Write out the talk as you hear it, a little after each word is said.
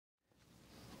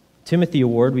Timothy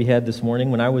Award we had this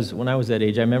morning. When I was that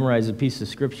age, I memorized a piece of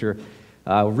scripture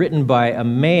written by a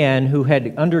man who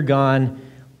had undergone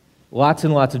lots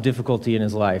and lots of difficulty in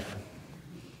his life.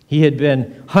 He had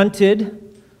been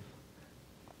hunted.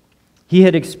 He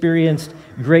had experienced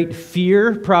great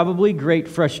fear, probably, great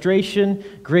frustration,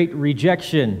 great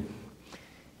rejection.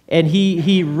 And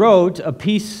he wrote a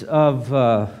piece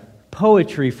of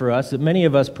poetry for us that many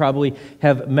of us probably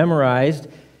have memorized.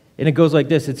 And it goes like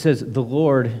this. It says, "The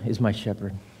Lord is my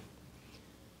shepherd.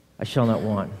 I shall not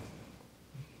want.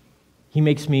 He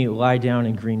makes me lie down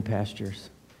in green pastures.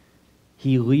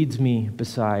 He leads me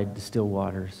beside the still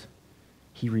waters.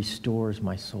 He restores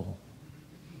my soul.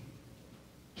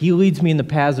 He leads me in the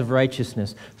paths of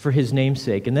righteousness for His name's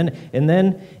sake." And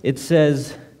then it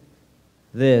says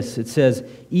this. It says,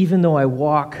 "Even though I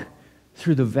walk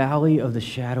through the valley of the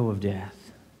shadow of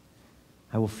death,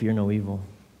 I will fear no evil,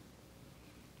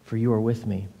 for you are with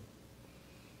me."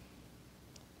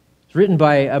 It's written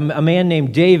by a man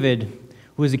named David,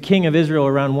 who was a king of Israel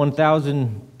around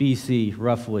 1000 BC,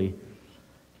 roughly,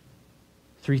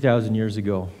 3,000 years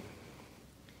ago.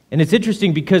 And it's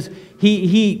interesting because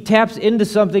he taps into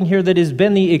something here that has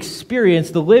been the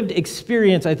experience, the lived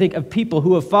experience, I think, of people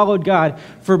who have followed God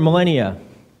for millennia.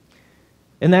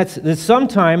 And that's that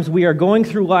sometimes we are going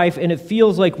through life and it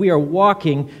feels like we are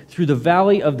walking through the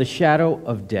valley of the shadow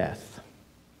of death.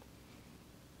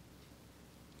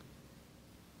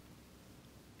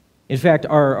 In fact,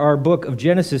 our book of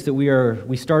Genesis that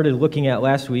we started looking at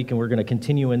last week and we're going to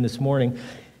continue in this morning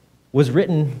was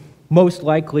written, most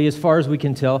likely, as far as we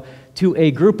can tell, to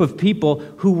a group of people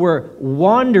who were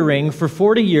wandering for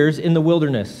 40 years in the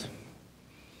wilderness.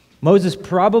 Moses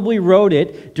probably wrote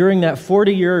it during that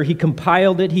 40-year, he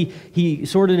compiled it, he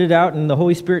sorted it out, and the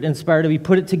Holy Spirit inspired him. He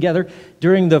put it together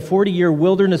during the 40-year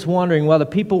wilderness wandering while the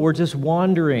people were just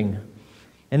wandering.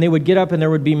 And they would get up and there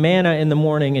would be manna in the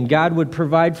morning and God would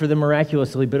provide for them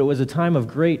miraculously. But it was a time of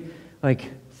great,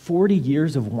 40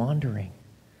 years of wandering.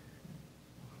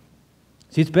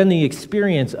 See, it's been the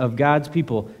experience of God's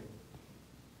people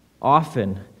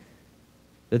often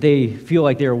that they feel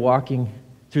like they're walking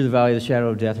through the valley of the shadow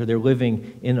of death or they're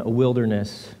living in a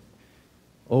wilderness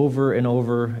over and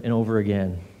over and over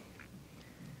again.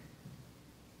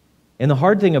 And the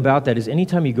hard thing about that is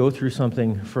anytime you go through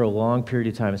something for a long period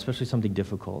of time, especially something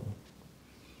difficult,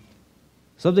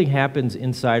 something happens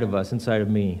inside of us, inside of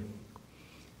me,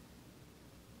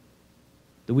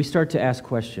 that we start to ask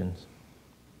questions,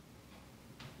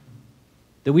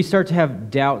 that we start to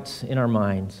have doubts in our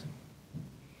minds.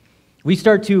 We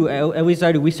start to, at least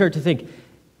I do, we start to think,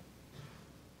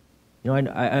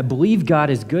 I believe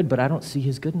God is good, but I don't see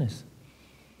His goodness.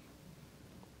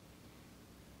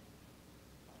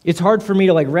 It's hard for me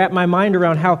to wrap my mind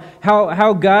around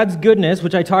how God's goodness,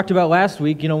 which I talked about last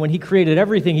week, when He created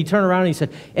everything, He turned around and He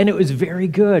said, and it was very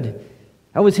good.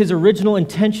 That was His original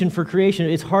intention for creation.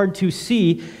 It's hard to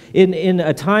see in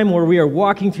a time where we are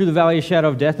walking through the valley of the shadow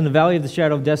of death, and the valley of the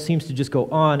shadow of death seems to just go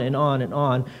on and on and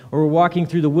on, or we're walking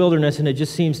through the wilderness and it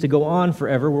just seems to go on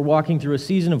forever. We're walking through a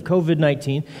season of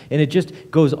COVID-19 and it just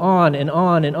goes on and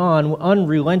on and on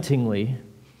unrelentingly.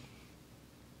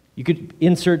 You could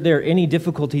insert there any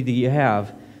difficulty that you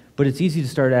have, but it's easy to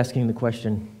start asking the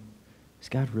question, is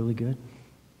God really good?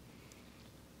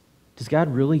 Does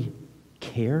God really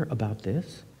care about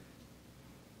this?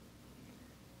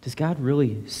 Does God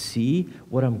really see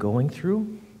what I'm going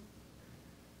through?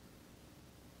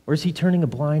 Or is He turning a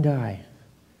blind eye?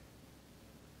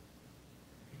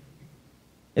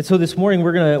 And so this morning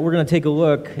we're gonna take a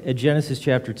look at Genesis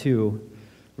chapter 2,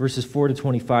 verses 4 to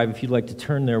 25, if you'd like to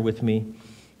turn there with me.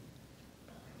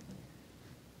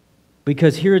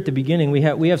 Because here at the beginning, we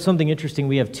have something interesting.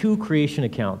 We have two creation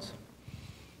accounts.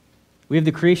 We have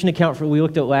the creation account we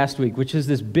looked at last week, which is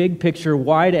this big picture,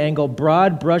 wide angle,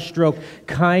 broad brushstroke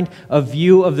kind of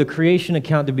view of the creation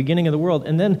account, the beginning of the world.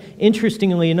 And then,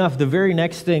 interestingly enough, the very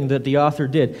next thing that the author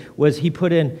did was he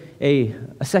put in a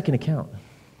second account.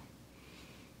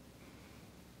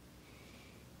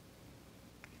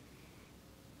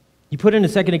 He put in a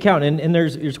second account, and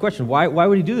there's a question, why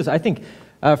would he do this? I think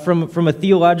from a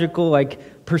theological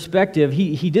perspective,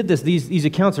 he did this. These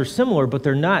accounts are similar, but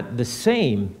they're not the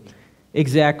same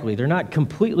exactly. They're not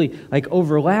completely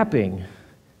overlapping.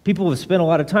 People have spent a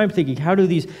lot of time thinking, how do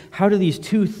these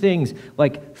two things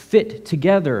fit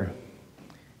together?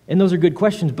 And those are good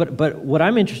questions. But what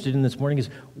I'm interested in this morning is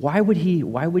why would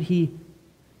he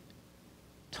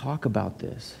talk about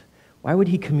this? Why would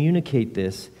he communicate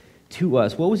this to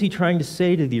us? What was he trying to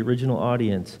say to the original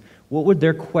audience? What would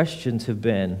their questions have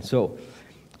been? So,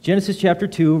 Genesis chapter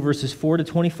 2, verses 4 to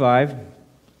 25,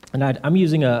 And I'm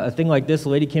using a thing like this. A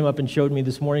lady came up and showed me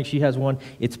this morning. She has one.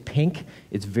 It's pink.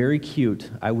 It's very cute.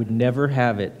 I would never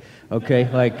have it, okay?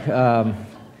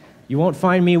 You won't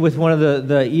find me with one of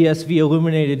the ESV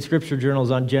illuminated scripture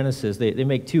journals on Genesis. They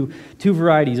make two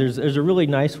varieties. There's a really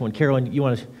nice one. Carolyn, you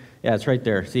want to... Yeah, it's right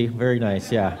there. See? Very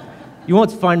nice, yeah. You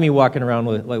won't find me walking around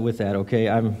with that, okay?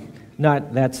 I'm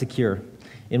not that secure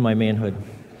in my manhood.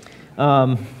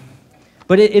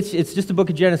 But it's just a book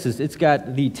of Genesis. It's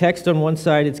got the text on one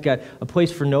side. It's got a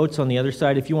place for notes on the other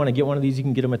side. If you want to get one of these, you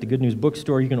can get them at the Good News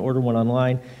bookstore. You can order one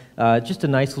online. Just a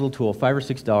nice little tool, $5 or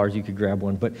 $6. You could grab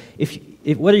one. But if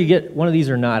whether you get one of these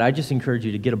or not, I just encourage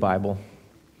you to get a Bible.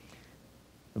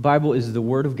 The Bible is the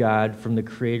Word of God from the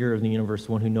Creator of the universe,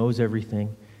 the one who knows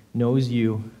everything, knows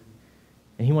you,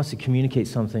 and He wants to communicate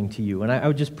something to you. And I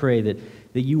would just pray that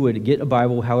you would get a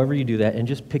Bible, however you do that, and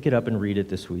just pick it up and read it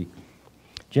this week.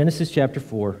 Genesis chapter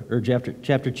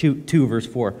 2, verse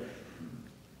 4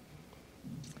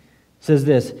 says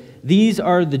this: "These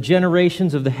are the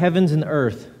generations of the heavens and the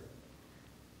earth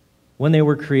when they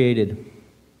were created,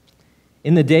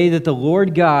 in the day that the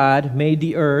Lord God made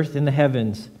the earth and the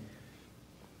heavens,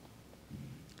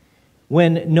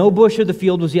 when no bush of the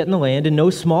field was yet in the land, and no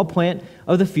small plant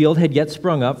of the field had yet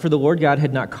sprung up, for the Lord God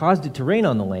had not caused it to rain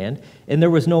on the land, and there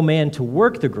was no man to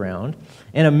work the ground,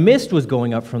 and a mist was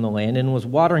going up from the land, and was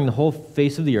watering the whole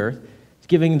face of the earth,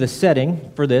 giving the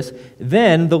setting for this.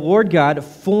 Then the Lord God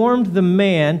formed the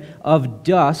man of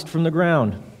dust from the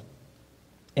ground,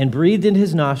 and breathed into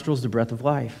his nostrils the breath of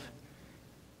life,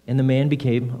 and the man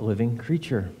became a living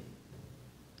creature.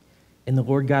 And the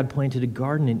Lord God planted a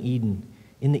garden in Eden,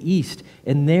 in the east,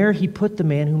 and there He put the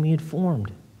man whom He had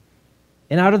formed.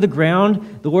 And out of the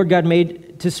ground the Lord God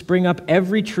made to spring up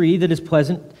every tree that is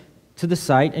pleasant to the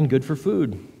sight and good for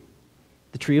food.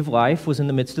 The tree of life was in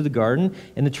the midst of the garden,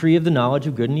 and the tree of the knowledge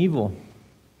of good and evil.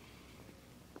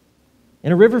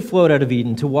 And a river flowed out of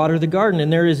Eden to water the garden,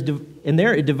 and there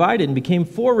it divided and became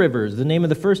 4 rivers. The name of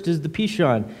the first is the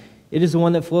Pishon. It is the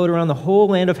one that flowed around the whole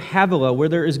land of Havilah, where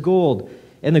there is gold.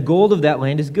 And the gold of that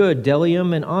land is good.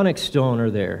 Bdellium and onyx stone are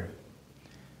there.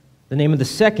 The name of the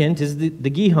second is the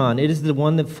Gihon. It is the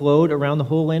one that flowed around the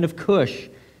whole land of Cush.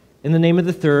 And the name of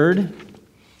the third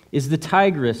is the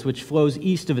Tigris, which flows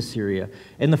east of Assyria.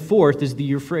 And the fourth is the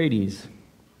Euphrates.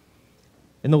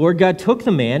 And the Lord God took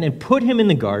the man and put him in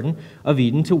the garden of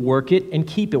Eden to work it and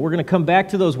keep it. We're going to come back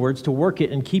to those words, to work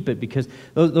it and keep it, because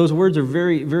those words are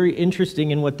very, very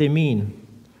interesting in what they mean.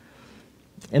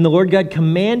 And the Lord God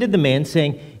commanded the man,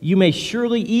 saying, "You may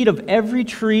surely eat of every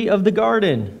tree of the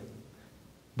garden,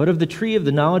 but of the tree of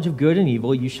the knowledge of good and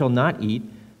evil you shall not eat,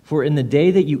 for in the day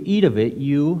that you eat of it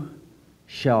you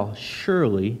shall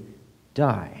surely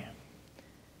die."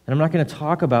 And I'm not going to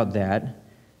talk about that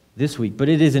this week, but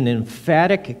it is an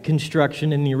emphatic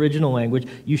construction in the original language.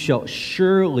 You shall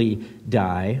surely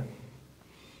die.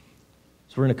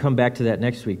 So we're going to come back to that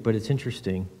next week, but it's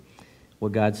interesting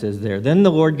what God says there. Then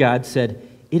the Lord God said,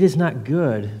 "It is not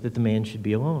good that the man should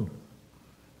be alone.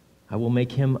 I will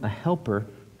make him a helper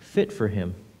fit for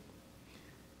him."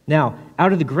 Now,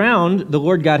 out of the ground, the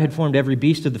Lord God had formed every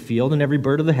beast of the field and every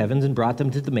bird of the heavens and brought them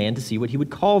to the man to see what he would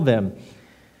call them.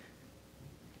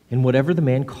 And whatever the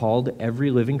man called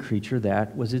every living creature,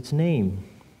 that was its name.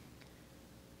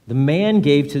 The man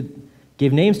gave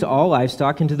names to all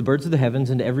livestock and to the birds of the heavens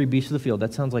and to every beast of the field.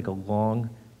 That sounds like a long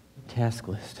task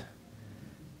list.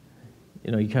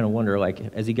 You know, you kind of wonder, like,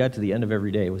 as he got to the end of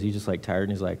every day, was he just, like, tired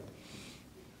and he's like,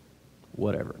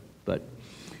 whatever. But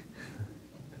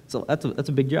so that's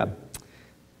a big job.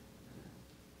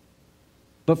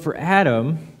 But for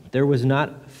Adam, there was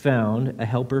not found a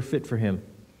helper fit for him.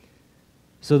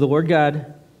 So the Lord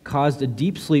God caused a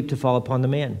deep sleep to fall upon the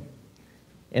man.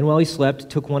 And while he slept,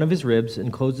 took one of his ribs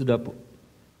and closed it up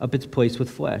its place with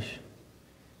flesh.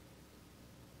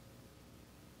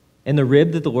 And the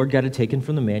rib that the Lord God had taken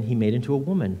from the man, he made into a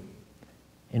woman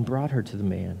and brought her to the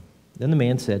man. Then the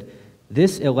man said,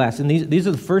 "This at last," and these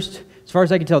are the first, as far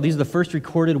as I can tell, these are the first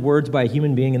recorded words by a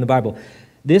human being in the Bible.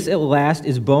 "This at last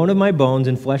is bone of my bones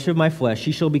and flesh of my flesh.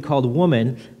 She shall be called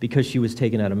woman because she was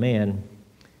taken out of man.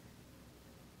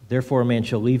 Therefore a man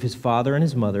shall leave his father and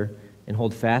his mother and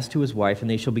hold fast to his wife, and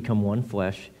they shall become one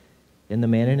flesh. And the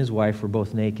man and his wife were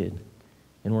both naked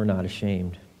and were not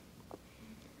ashamed."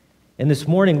 And this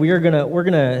morning we're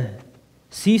gonna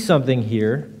see something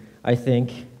here, I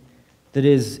think, that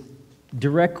is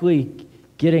directly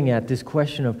getting at this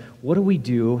question of what do we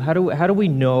do? How do we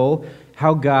know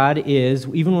how God is,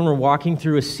 even when we're walking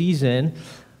through a season,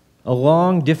 a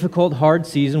long, difficult, hard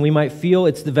season? We might feel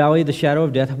it's the valley of the shadow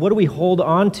of death. What do we hold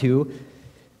on to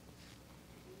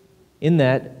in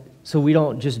that so we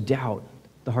don't just doubt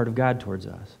the heart of God towards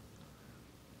us?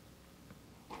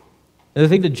 And the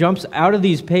thing that jumps out of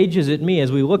these pages at me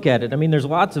as we look at it, I mean, there's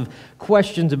lots of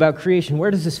questions about creation.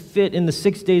 Where does this fit in the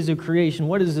 6 days of creation?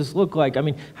 What does this look like? I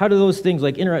mean, how do those things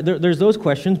like interact? There's those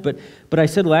questions, but I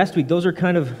said last week, those are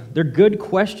they're good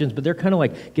questions, but they're kind of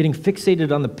like getting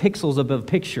fixated on the pixels of a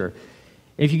picture.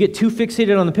 And if you get too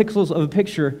fixated on the pixels of a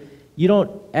picture, you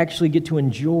don't actually get to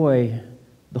enjoy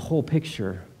the whole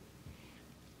picture.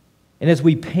 And as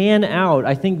we pan out,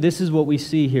 I think this is what we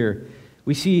see here.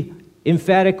 We see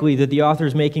emphatically that the author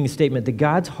is making a statement that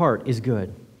God's heart is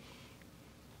good.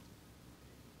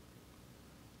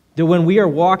 That when we are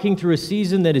walking through a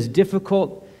season that is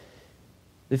difficult,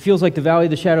 that feels like the valley of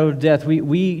the shadow of death,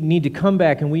 we need to come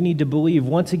back and we need to believe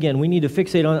once again, we need to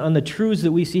fixate on the truths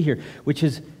that we see here, which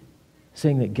is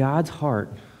saying that God's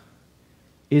heart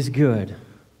is good.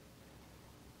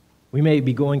 We may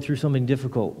be going through something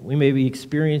difficult. We may be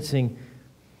experiencing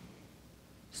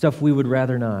stuff we would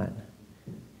rather not.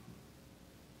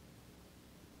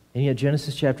 And yet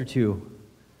Genesis chapter 2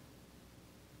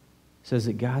 says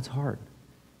that God's heart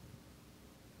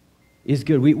is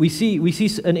good. We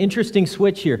see an interesting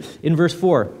switch here in verse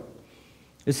 4.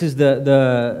 This is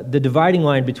the dividing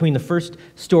line between the first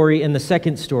story and the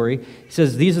second story. It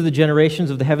says, these are the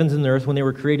generations of the heavens and the earth when they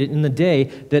were created in the day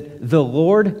that the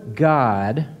Lord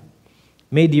God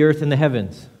made the earth and the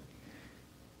heavens.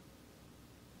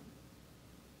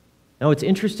 Now, it's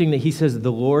interesting that he says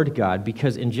the Lord God,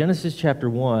 because in Genesis chapter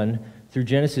 1 through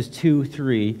Genesis 2,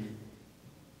 3,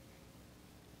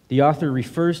 the author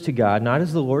refers to God not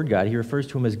as the Lord God, he refers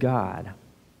to him as God.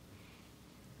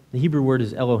 The Hebrew word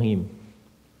is Elohim.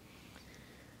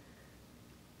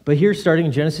 But here, starting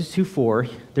in Genesis 2:4,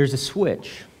 there's a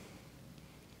switch.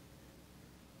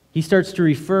 He starts to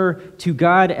refer to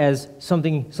God as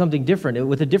something different,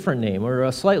 with a different name, or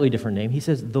a slightly different name. He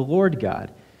says, the Lord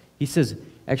God. He says,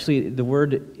 actually, the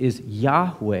word is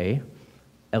Yahweh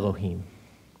Elohim.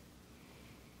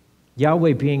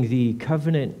 Yahweh being the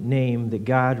covenant name that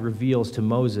God reveals to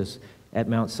Moses at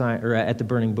Mount Sinai, or at the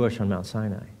burning bush on Mount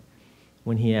Sinai,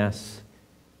 when he asks,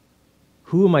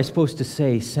 who am I supposed to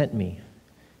say sent me?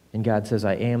 And God says,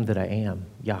 I am that I am,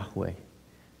 Yahweh.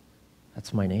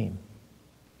 That's my name.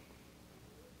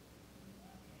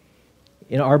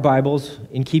 In our Bibles,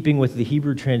 in keeping with the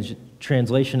Hebrew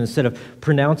translation, instead of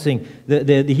pronouncing,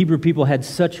 the Hebrew people had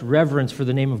such reverence for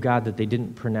the name of God that they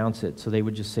didn't pronounce it, so they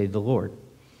would just say the Lord.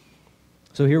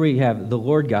 So here we have the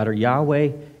Lord God, or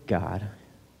Yahweh God.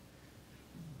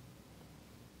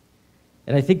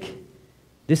 And I think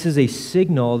this is a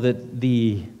signal that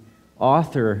the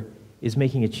author is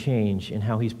making a change in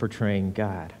how he's portraying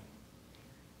God.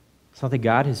 It's not that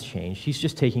God has changed. He's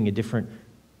just taking a different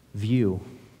view.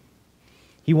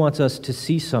 He wants us to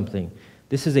see something.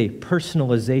 This is a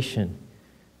personalization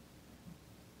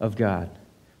of God.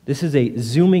 This is a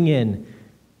zooming in.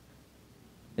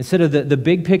 Instead of the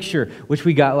big picture, which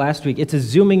we got last week, it's a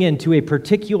zooming in to a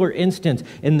particular instance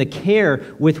in the care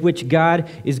with which God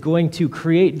is going to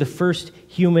create the first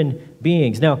human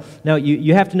beings. Now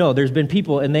you have to know, there's been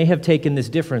people, and they have taken this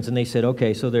difference, and they said,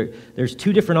 okay, so there's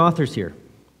two different authors here.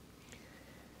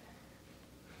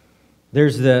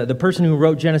 There's the person who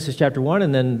wrote Genesis chapter 1,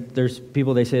 and then there's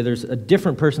people, they say there's a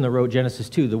different person that wrote Genesis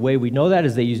 2. The way we know that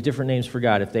is they use different names for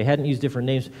God. If they hadn't used different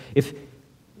names,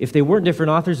 if they weren't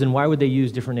different authors, then why would they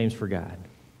use different names for God?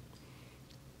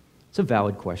 It's a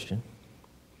valid question.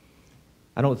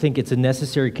 I don't think it's a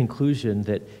necessary conclusion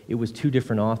that it was two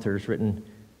different authors written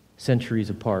centuries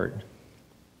apart.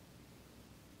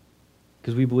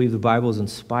 Because we believe the Bible is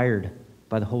inspired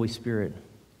by the Holy Spirit.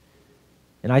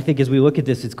 And I think as we look at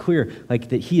this, it's clear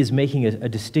that he is making a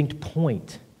distinct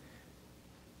point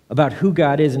about who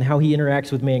God is and how he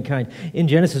interacts with mankind. In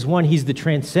Genesis 1, he's the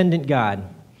transcendent God.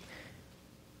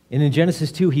 And in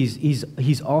Genesis 2,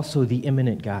 he's also the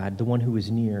immanent God, the one who is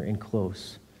near and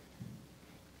close.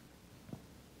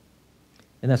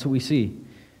 And that's what we see.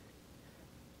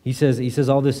 He says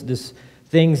all this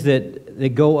things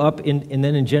that go up, and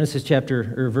then in Genesis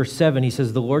verse 7, he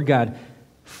says, the Lord God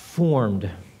formed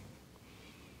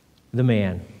the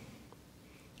man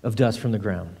of dust from the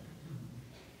ground.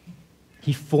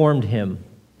 He formed him.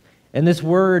 And this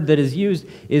word that is used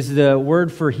is the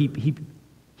word for he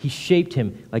shaped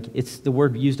him. Like it's the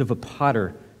word used of a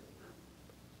potter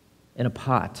and a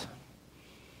pot.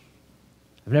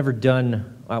 I've never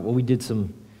done, we did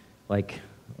some, I don't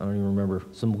even remember,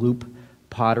 some loop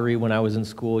pottery when I was in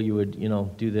school. You would,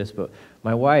 do this. But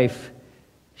my wife,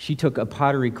 she took a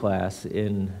pottery class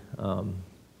in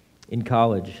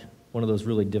college. One of those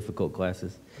really difficult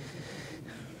classes.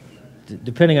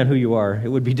 Depending on who you are, it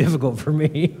would be difficult for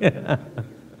me.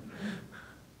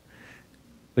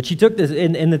 But she took this,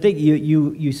 and the thing,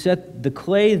 you set the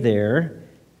clay there,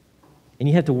 and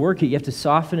you have to work it. You have to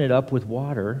soften it up with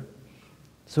water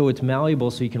so it's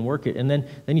malleable so you can work it. And then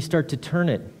you start to turn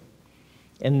it.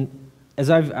 And as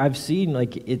I've seen,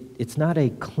 like it's not a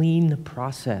clean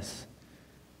process.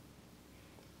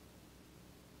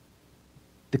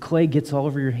 The clay gets all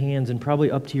over your hands and probably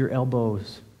up to your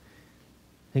elbows.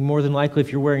 I think more than likely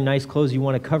if you're wearing nice clothes, you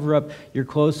want to cover up your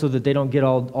clothes so that they don't get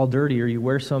all dirty, or you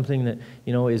wear something that,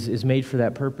 is made for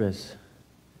that purpose.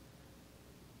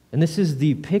 And this is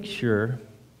the picture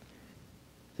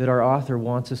that our author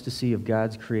wants us to see of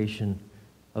God's creation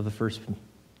of the first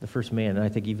man, and I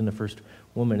think even the first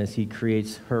woman as he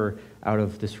creates her out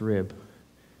of this rib.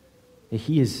 That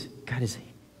he has got his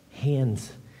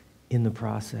hands in the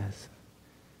process.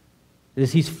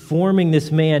 As he's forming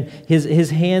this man, his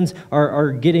hands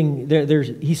are getting,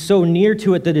 he's so near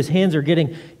to it that his hands are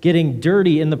getting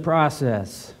dirty in the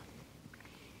process.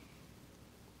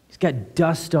 He's got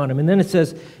dust on him. And then it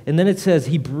says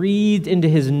he breathed into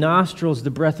his nostrils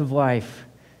the breath of life.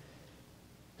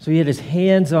 So he had his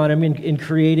hands on him in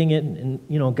creating it.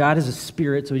 And God is a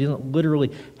spirit, so he doesn't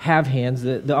literally have hands.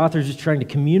 The author is just trying to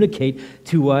communicate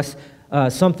to us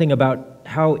something about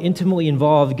how intimately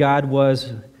involved God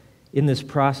was in this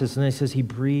process. And then it says he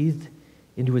breathed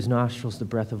into his nostrils the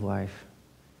breath of life.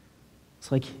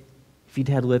 It's like if he'd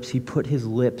had lips, he put his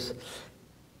lips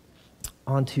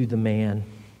onto the man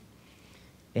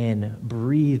and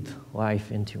breathed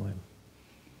life into him.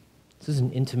 This is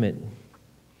an intimate,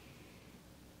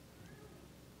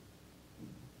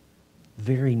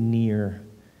 very near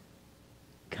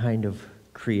kind of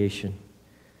creation.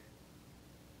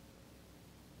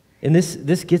 And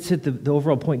this gets at the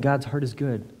overall point. God's heart is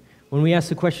good. When we ask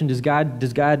the question, does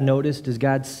God notice? Does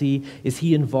God see? Is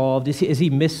he involved? Is he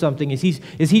missed something? Is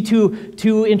he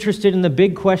too interested in the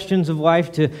big questions of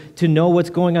life to know what's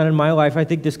going on in my life? I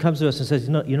think this comes to us and says,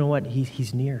 no, you know what?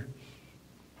 He's near.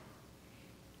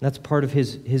 That's part of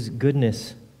his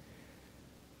goodness.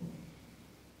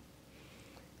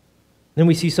 Then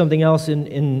we see something else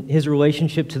in his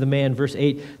relationship to the man. Verse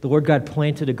 8, the Lord God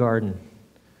planted a garden.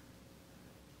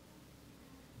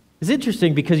 It's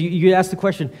interesting because you ask the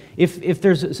question, if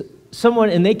there's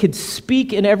someone and they could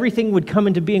speak and everything would come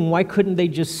into being, why couldn't they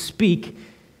just speak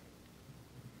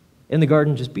and the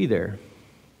garden just be there?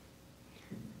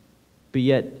 But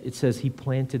yet it says he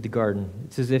planted the garden.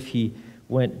 It's as if he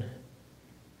went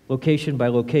location by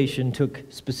location, took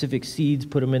specific seeds,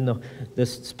 put them in the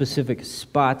specific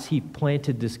spots. He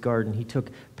planted this garden. He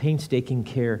took painstaking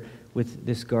care with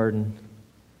this garden.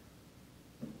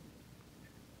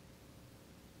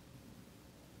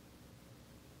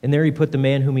 And there he put the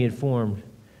man whom he had formed.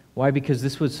 Why? Because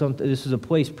this was a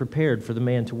place prepared for the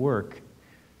man to work.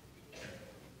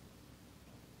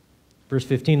 Verse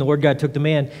 15, the Lord God took the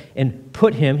man and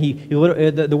put him,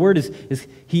 the word is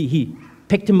he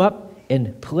picked him up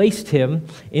and placed him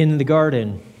in the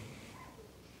garden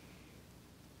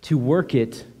to work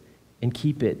it and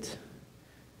keep it.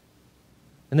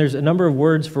 And there's a number of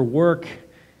words for work.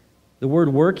 The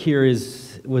word work here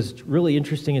was really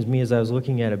interesting as me as I was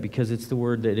looking at it because it's the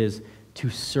word that is to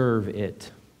serve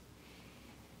it.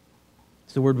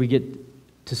 It's the word we get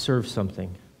to serve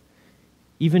something.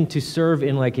 Even to serve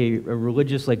in like a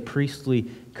religious, like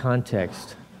priestly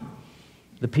context.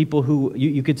 The people who,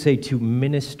 you could say to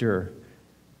minister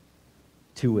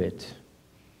to it.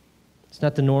 It's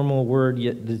not the normal word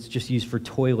yet that's just used for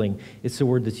toiling. It's the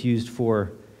word that's used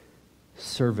for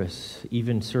service,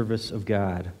 even service of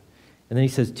God. And then he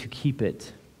says to keep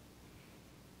it,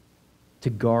 to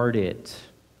guard it,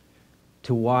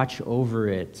 to watch over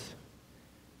it.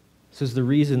 This is the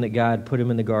reason that God put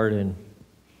him in the garden.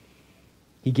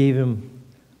 He gave him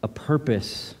a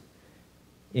purpose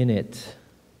in it.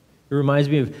 It reminds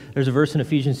me of, there's a verse in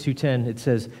Ephesians 2:10. It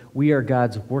says, we are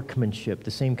God's workmanship,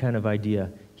 the same kind of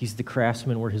idea. He's the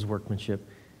craftsman, we're his workmanship.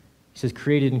 He says,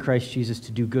 created in Christ Jesus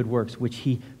to do good works, which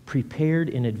he prepared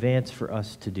in advance for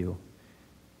us to do.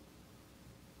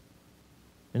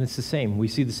 And it's the same. We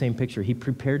see the same picture. He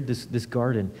prepared this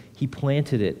garden. He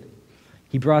planted it.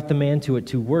 He brought the man to it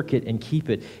to work it and keep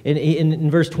it. And in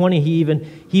verse 20, he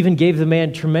even gave the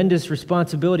man tremendous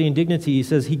responsibility and dignity. He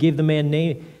says he gave the man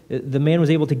name. The man was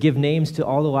able to give names to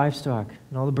all the livestock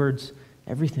and all the birds,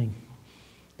 everything.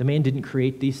 The man didn't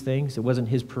create these things. It wasn't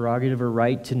his prerogative or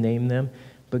right to name them.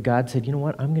 But God said, you know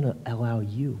what? I'm going to allow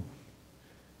you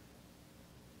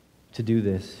to do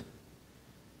this.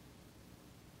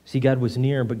 See, God was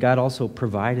near, but God also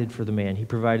provided for the man. He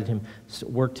provided him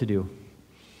work to do.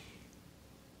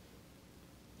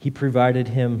 He provided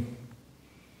him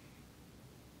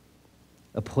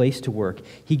a place to work.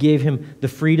 He gave him the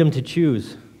freedom to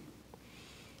choose,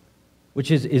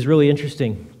 which is really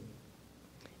interesting.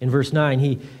 In verse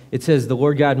 9, it says, the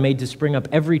Lord God made to spring up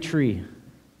every tree,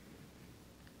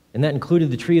 and that included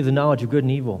the tree of the knowledge of good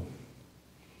and evil.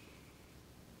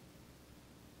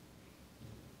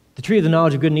 The tree of the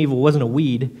knowledge of good and evil wasn't a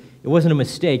weed. It wasn't a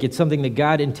mistake. It's something that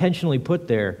God intentionally put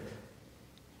there.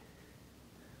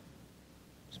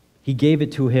 He gave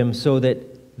it to him so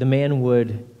that the man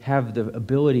would have the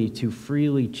ability to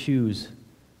freely choose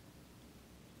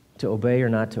to obey or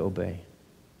not to obey.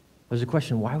 There's a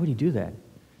question, why would he do that?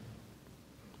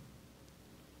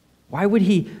 Why would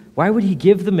he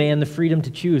give the man the freedom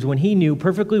to choose when he knew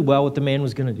perfectly well what the man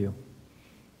was going to do?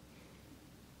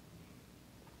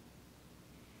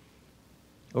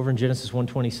 Over in Genesis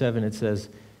 1:27, it says,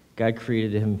 God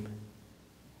created him.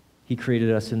 He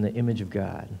created us in the image of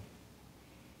God.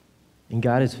 And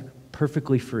God is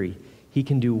perfectly free. He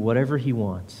can do whatever he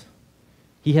wants.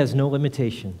 He has no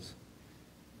limitations.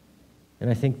 And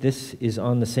I think this is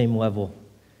on the same level.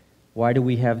 Why do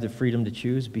we have the freedom to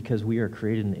choose? Because we are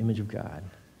created in the image of God.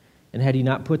 And had he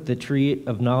not put the tree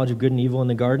of knowledge of good and evil in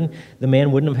the garden, the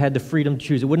man wouldn't have had the freedom to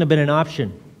choose. It wouldn't have been an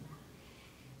option.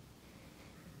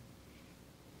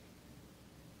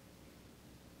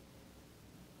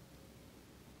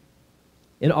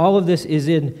 And all of this is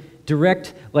in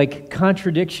direct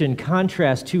contradiction,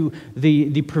 contrast to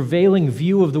the prevailing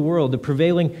view of the world, the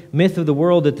prevailing myth of the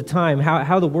world at the time,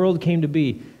 how the world came to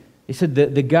be. They said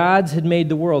that the gods had made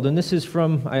the world, and this is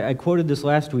from, I quoted this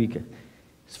last week,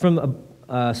 it's from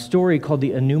a story called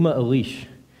the Enuma Elish,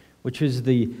 which is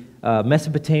the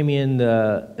Mesopotamian,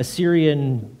 the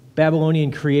Assyrian,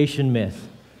 Babylonian creation myth.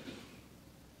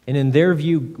 And in their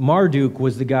view, Marduk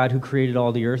was the God who created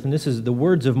all the earth. And this is the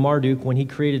words of Marduk when he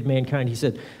created mankind. He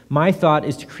said, my thought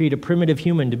is to create a primitive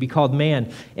human to be called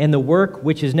man, and the work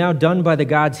which is now done by the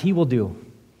gods he will do,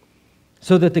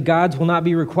 so that the gods will not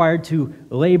be required to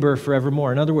labor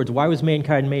forevermore. In other words, why was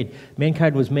mankind made?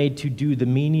 Mankind was made to do the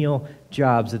menial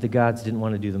jobs that the gods didn't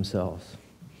want to do themselves.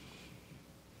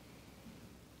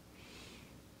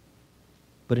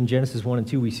 But in Genesis 1 and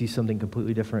 2, we see something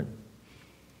completely different.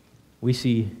 We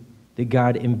see that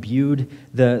God imbued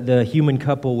the human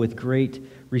couple with great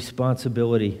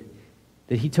responsibility,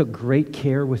 that he took great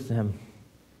care with them,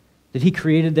 that he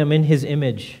created them in his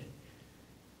image,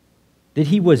 that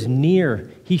he was near,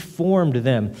 he formed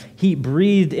them, he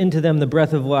breathed into them the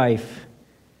breath of life.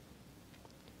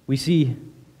 We see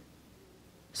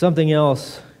something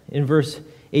else in verse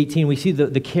 18. We see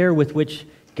the care with which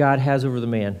God has over the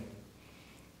man,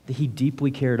 that he deeply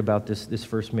cared about this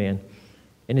first man.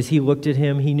 And as he looked at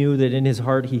him, he knew that in his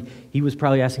heart, he was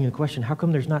probably asking the question, how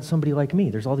come there's not somebody like me?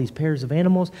 There's all these pairs of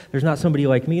animals. There's not somebody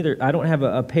like me. I don't have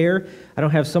a pair. I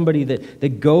don't have somebody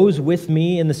that goes with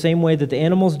me in the same way that the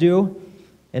animals do.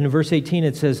 And in verse 18,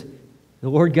 it says, the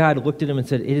Lord God looked at him and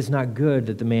said, it is not good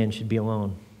that the man should be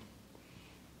alone.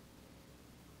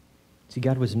 See,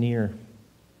 God was near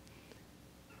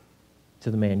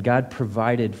to the man. God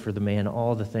provided for the man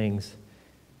all the things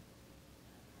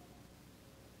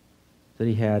that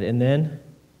he had. And then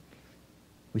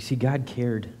we see God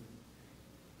cared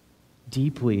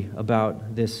deeply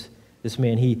about this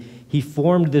man. He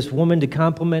formed this woman to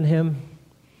complement him,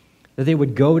 that they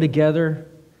would go together.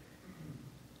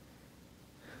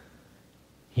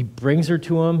 He brings her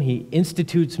to him. He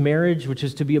institutes marriage, which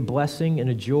is to be a blessing and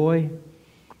a joy.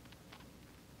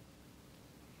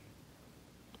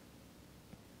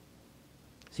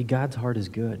 See, God's heart is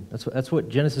good. That's what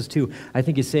Genesis 2, I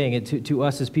think, is saying it to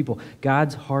us as people.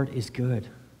 God's heart is good.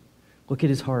 Look at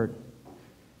his heart.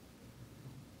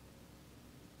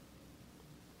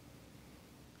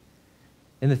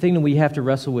 And the thing that we have to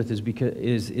wrestle with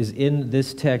is in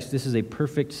this text, this is a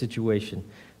perfect situation.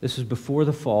 This was before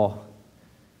the fall.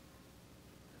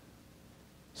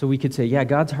 So we could say, yeah,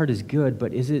 God's heart is good,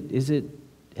 but has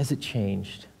it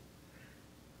changed?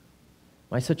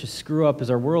 Am I such a screw-up? Is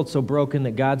our world so broken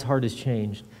that God's heart has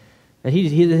changed? That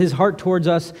his heart towards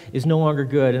us is no longer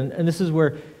good. And this is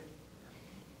where,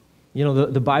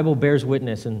 the Bible bears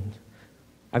witness. And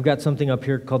I've got something up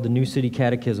here called the New City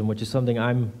Catechism, which is something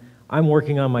I'm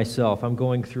working on myself. I'm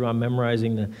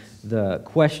memorizing the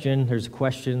question. There's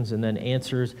questions and then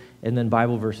answers and then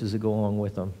Bible verses that go along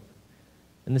with them.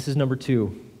 And this is number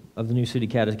 2 of the New City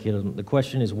Catechism. The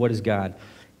question is, what is God?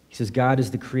 He says, God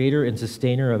is the creator and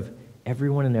sustainer of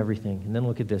everyone and everything. And then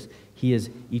look at this. He is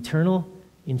eternal,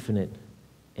 infinite,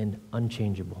 and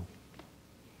unchangeable.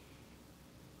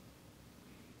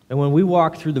 And when we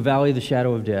walk through the valley of the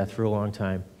shadow of death for a long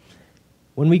time,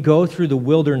 when we go through the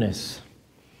wilderness,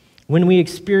 when we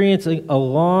experience a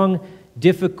long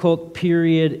difficult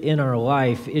period in our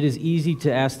life, it is easy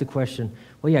to ask the question,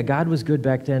 well, yeah, God was good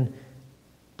back then,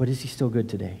 but is he still good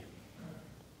today?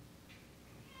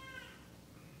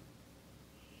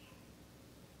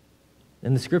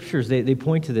 And the scriptures, they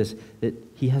point to this, that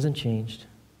he hasn't changed.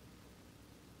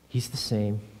 He's the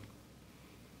same.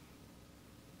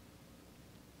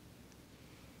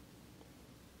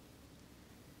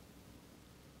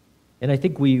 And I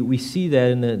think we see that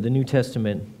in the New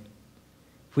Testament.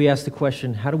 If we ask the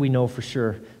question, how do we know for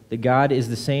sure that God is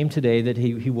the same today that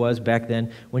he was back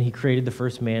then when he created the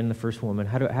first man and the first woman?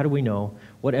 How do we know?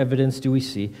 What evidence do we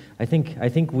see? I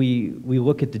think we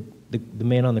look at the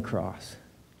man on the cross.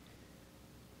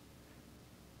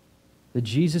 That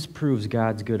Jesus proves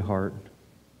God's good heart.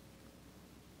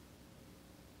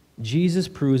 Jesus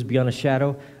proves beyond a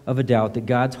shadow of a doubt that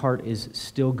God's heart is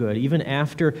still good. Even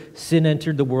after sin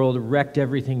entered the world, wrecked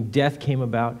everything, death came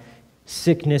about,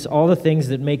 sickness, all the things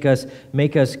that make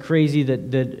us crazy,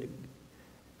 that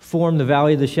form the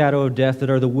valley of the shadow of death, that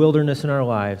are the wilderness in our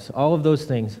lives, all of those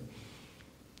things.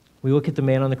 We look at the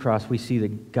man on the cross, we see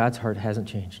that God's heart hasn't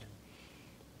changed.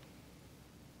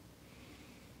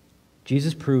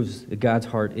 Jesus proves that God's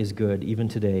heart is good even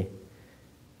today.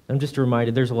 I'm just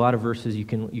reminded, there's a lot of verses you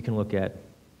can look at.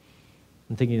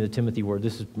 I'm thinking of the Timothy word.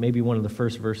 This is maybe one of the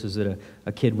first verses that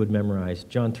a kid would memorize.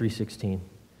 John 3:16.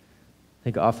 I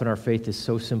think often our faith is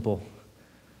so simple.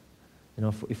 You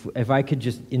know, if I could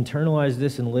just internalize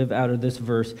this and live out of this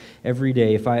verse every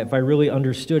day, if I really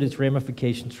understood its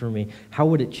ramifications for me, how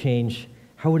would it change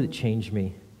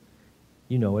me?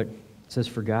 You know it. It says,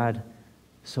 "For God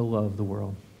so loved the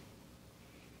world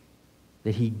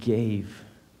that he gave."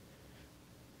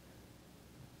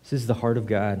 This is the heart of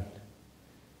God.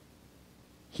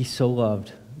 He so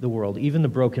loved the world, even the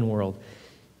broken world.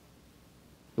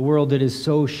 The world that is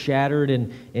so shattered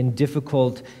and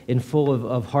difficult and full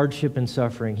of hardship and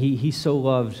suffering. He so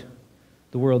loved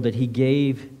the world that he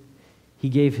gave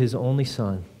his only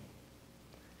son.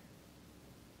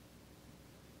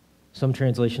 Some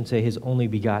translations say his only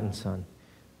begotten son.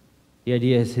 The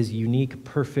idea is his unique,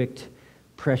 perfect,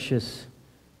 precious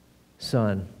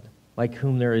son, like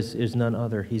whom there is none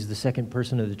other. He's the second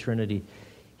person of the Trinity.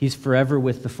 He's forever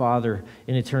with the Father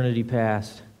in eternity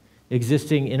past,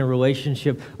 existing in a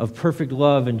relationship of perfect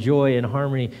love and joy and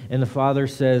harmony. And the Father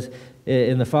says,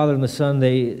 and the Father and the Son,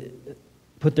 they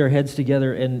put their heads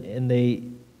together and they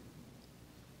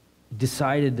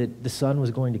decided that the Son was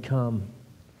going to come.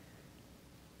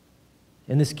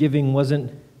 And this giving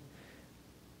wasn't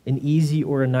an easy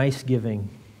or a nice giving.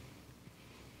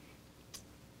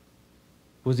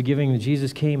 It was a giving that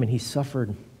Jesus came and he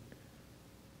suffered.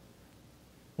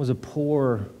 Was a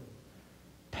poor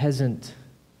peasant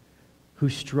who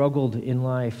struggled in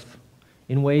life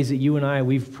in ways that you and I,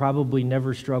 we've probably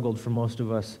never struggled, for most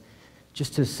of us,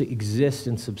 just to exist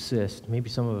and subsist. Maybe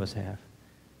some of us have.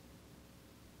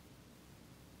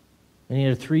 And he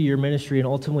had a 3-year ministry, and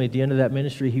ultimately at the end of that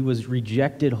ministry, he was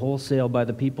rejected wholesale by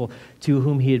the people to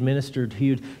whom he had ministered.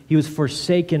 He was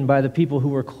forsaken by the people who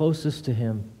were closest to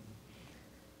him.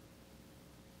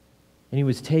 And he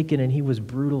was taken and he was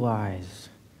brutalized.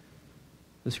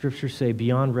 The scriptures say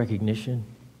beyond recognition.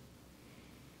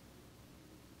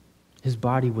 His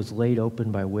body was laid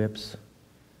open by whips.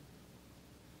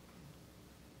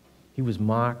 He was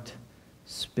mocked,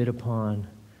 spit upon,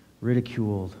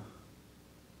 ridiculed,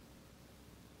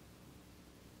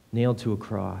 nailed to a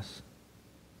cross.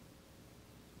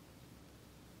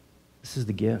 This is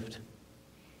the gift.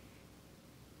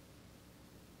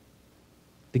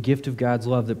 The gift of God's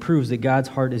love that proves that God's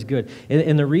heart is good.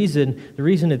 And the reason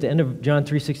at the end of John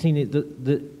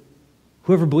 3:16,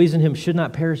 whoever believes in him should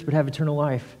not perish but have eternal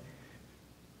life.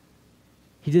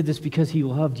 He did this because he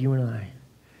loved you and I.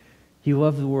 He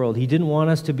loved the world. He didn't want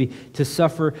us to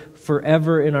suffer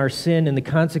forever in our sin and the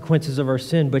consequences of our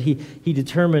sin, but he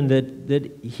determined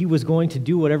that he was going to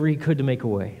do whatever he could to make a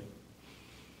way.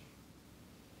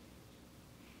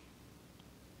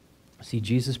 See,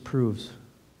 Jesus proves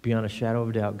beyond a shadow of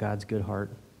a doubt God's good heart.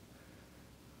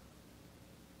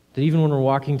 That even when we're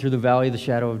walking through the valley of the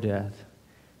shadow of death,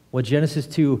 what Genesis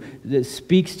 2 that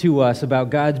speaks to us about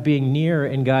God being near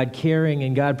and God caring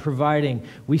and God providing,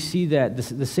 we see that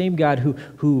the same God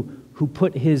who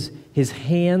put his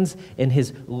hands and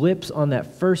his lips on that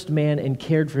first man and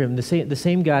cared for him, the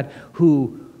same God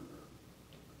who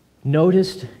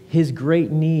noticed his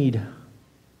great need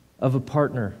of a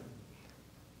partner,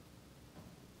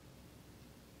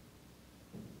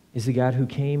 is the God who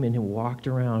came and who walked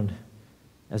around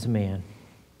as a man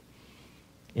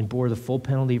and bore the full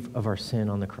penalty of our sin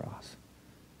on the cross.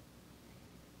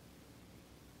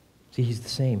 See, he's the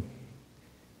same.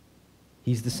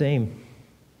 He's the same.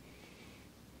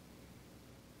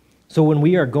 So when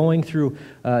we are going through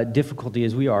difficulty,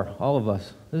 as we are, all of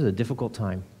us, this is a difficult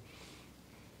time.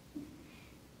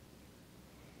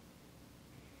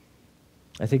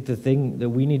 I think the thing that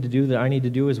we need to do, that I need to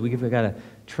do, is we've got to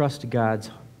trust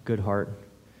God's good heart.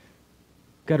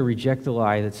 We've got to reject the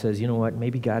lie that says, you know what,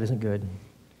 maybe God isn't good.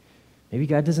 Maybe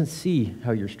God doesn't see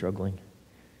how you're struggling.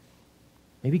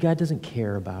 Maybe God doesn't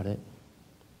care about it.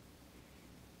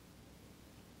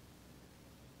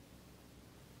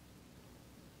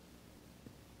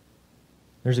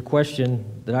 There's a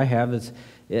question that I have that's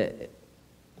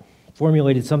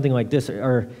formulated something like this.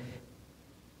 Are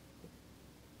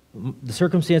the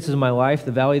circumstances of my life,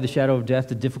 the valley of the shadow of death,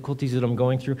 the difficulties that I'm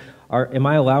going through, am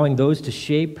I allowing those to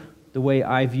shape the way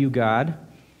I view God?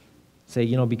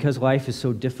 Say, because life is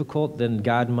so difficult, then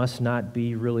God must not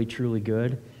be really, truly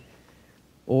good?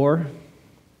 Or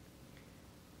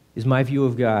is my view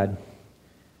of God,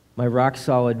 my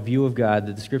rock-solid view of God,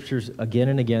 that the Scriptures again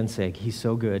and again say, He's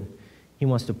so good, He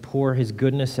wants to pour His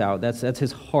goodness out. That's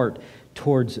His heart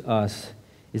towards us.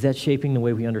 Is that shaping the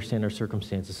way we understand our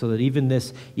circumstances, so that even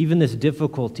this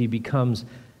difficulty becomes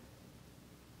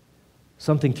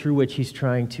something through which He's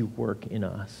trying to work in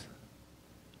us?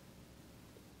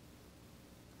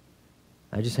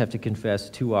 I just have to confess,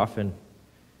 too often,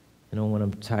 when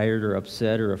I'm tired or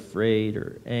upset or afraid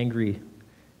or angry,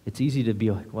 it's easy to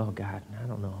be like, well, God, I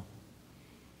don't know.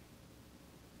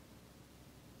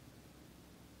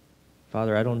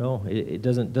 Father, I don't know. It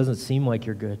doesn't seem like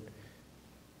you're good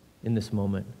in this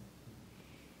moment.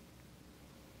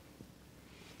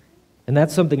 And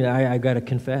that's something that I got to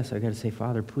confess. I got to say,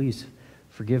 Father, please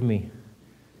forgive me.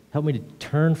 Help me to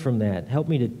turn from that. Help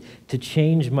me to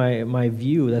change my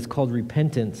view. That's called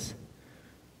repentance.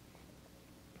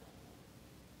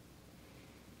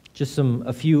 Just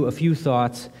a few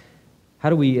thoughts. How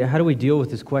do we deal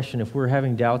with this question if we're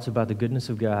having doubts about the goodness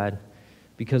of God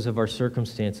because of our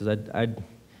circumstances? I'd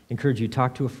encourage you to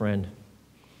talk to a friend.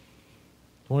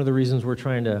 One of the reasons we're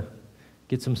trying to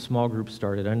get some small groups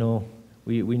started. I know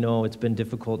we know it's been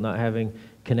difficult not having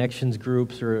connections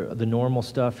groups or the normal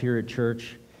stuff here at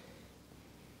church.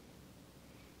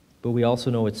 But we also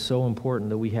know it's so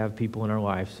important that we have people in our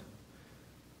lives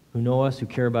who know us, who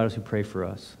care about us, who pray for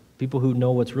us. People who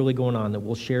know what's really going on, that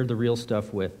we'll share the real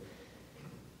stuff with.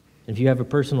 And if you have a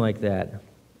person like that,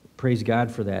 praise God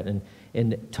for that,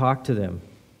 and talk to them.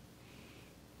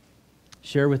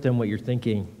 Share with them what you're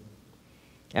thinking.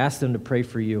 Ask them to pray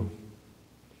for you.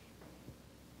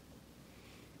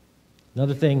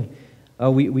 Another thing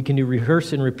we can do,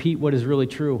 rehearse and repeat what is really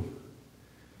true.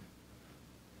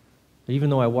 Even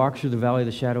though I walk through the valley of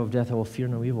the shadow of death, I will fear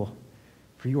no evil,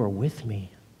 for you are with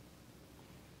me.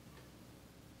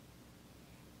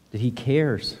 That He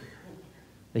cares,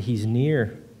 that He's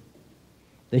near,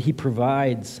 that He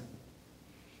provides.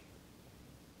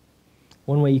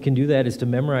 One way you can do that is to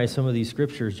memorize some of these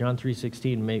scriptures. John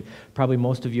 3:16, probably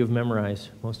most of you have memorized.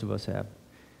 Most of us have.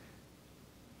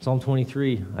 Psalm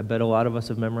 23, I bet a lot of us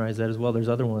have memorized that as well. There's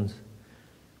other ones.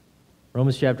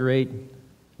 Romans chapter 8,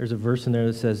 there's a verse in there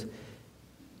that says,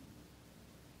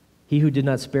 He who did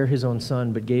not spare His own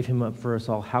Son, but gave Him up for us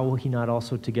all, how will He not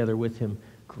also together with Him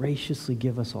graciously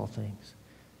give us all things?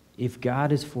 If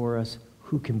God is for us,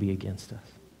 who can be against us?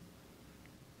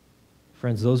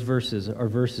 Friends, those verses are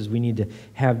verses we need to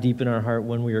have deep in our heart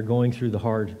when we are going through the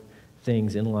hard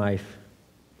things in life.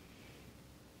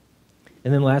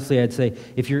 And then lastly, I'd say,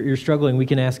 if you're struggling, we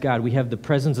can ask God. We have the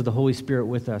presence of the Holy Spirit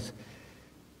with us.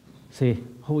 Say,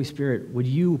 Holy Spirit, would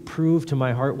you prove to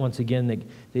my heart once again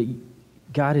that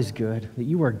God is good, that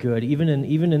you are good, even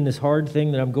in this hard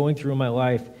thing that I'm going through in my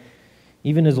life,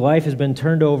 even as life has been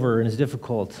turned over and is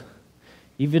difficult,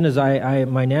 even as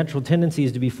my natural tendency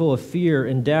is to be full of fear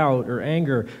and doubt or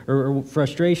anger or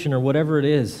frustration or whatever it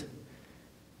is.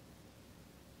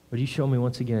 Would you show me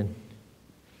once again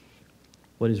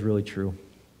what is really true?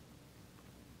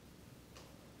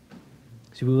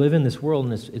 See, we live in this world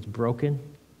and it's broken.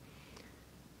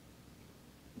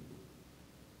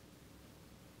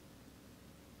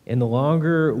 And the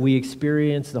longer we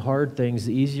experience the hard things,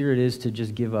 the easier it is to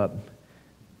just give up.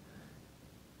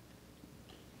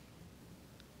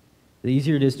 The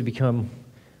easier it is to become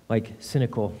like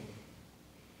cynical,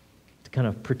 to kind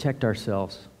of protect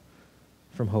ourselves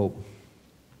from hope,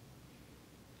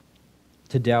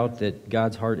 to doubt that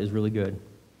God's heart is really good.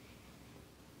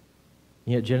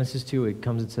 And yet Genesis 2, it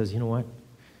comes and says, you know what?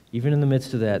 Even in the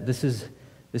midst of that, this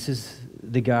is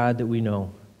the God that we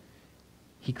know.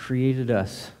 He created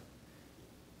us.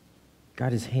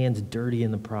 Got His hands dirty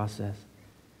in the process.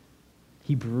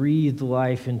 He breathed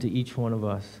life into each one of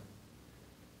us.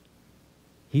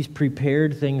 He's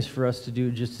prepared things for us to do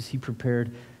just as he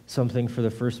prepared something for the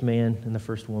first man and the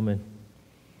first woman.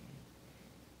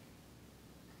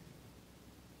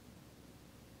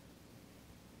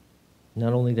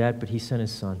 Not only that, but he sent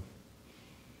his son.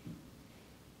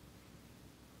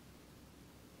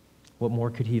 What more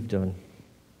could he have done?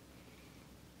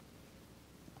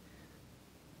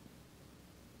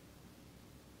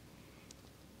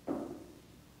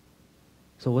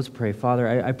 So let's pray.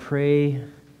 Father, I pray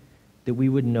that we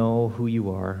would know who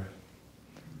you are.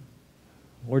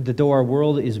 Lord, that though our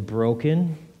world is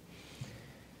broken,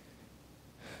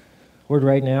 Lord,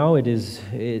 right now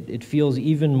it feels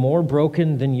even more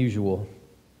broken than usual.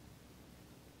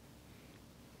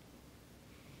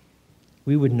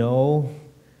 We would know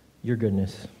your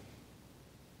goodness.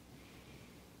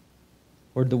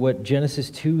 Lord, what Genesis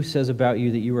 2 says about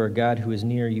you, that you are a God who is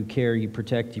near, you care, you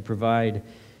protect, you provide.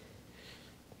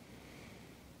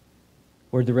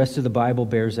 Lord, the rest of the Bible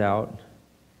bears out.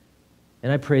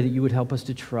 And I pray that you would help us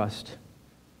to trust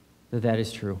that that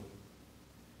is true.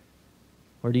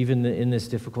 Lord, even in this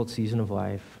difficult season of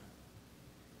life,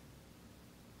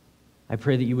 I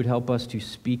pray that you would help us to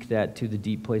speak that to the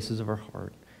deep places of our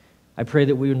heart. I pray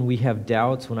that when we have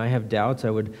doubts, when I have doubts, I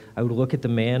would look at the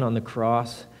man on the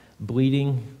cross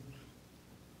bleeding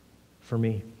for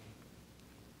me,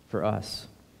 for us.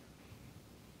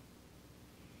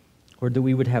 Lord, that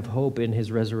we would have hope in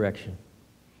his resurrection.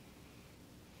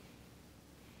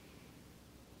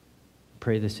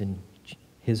 Pray this in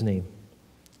his name.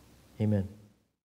 Amen.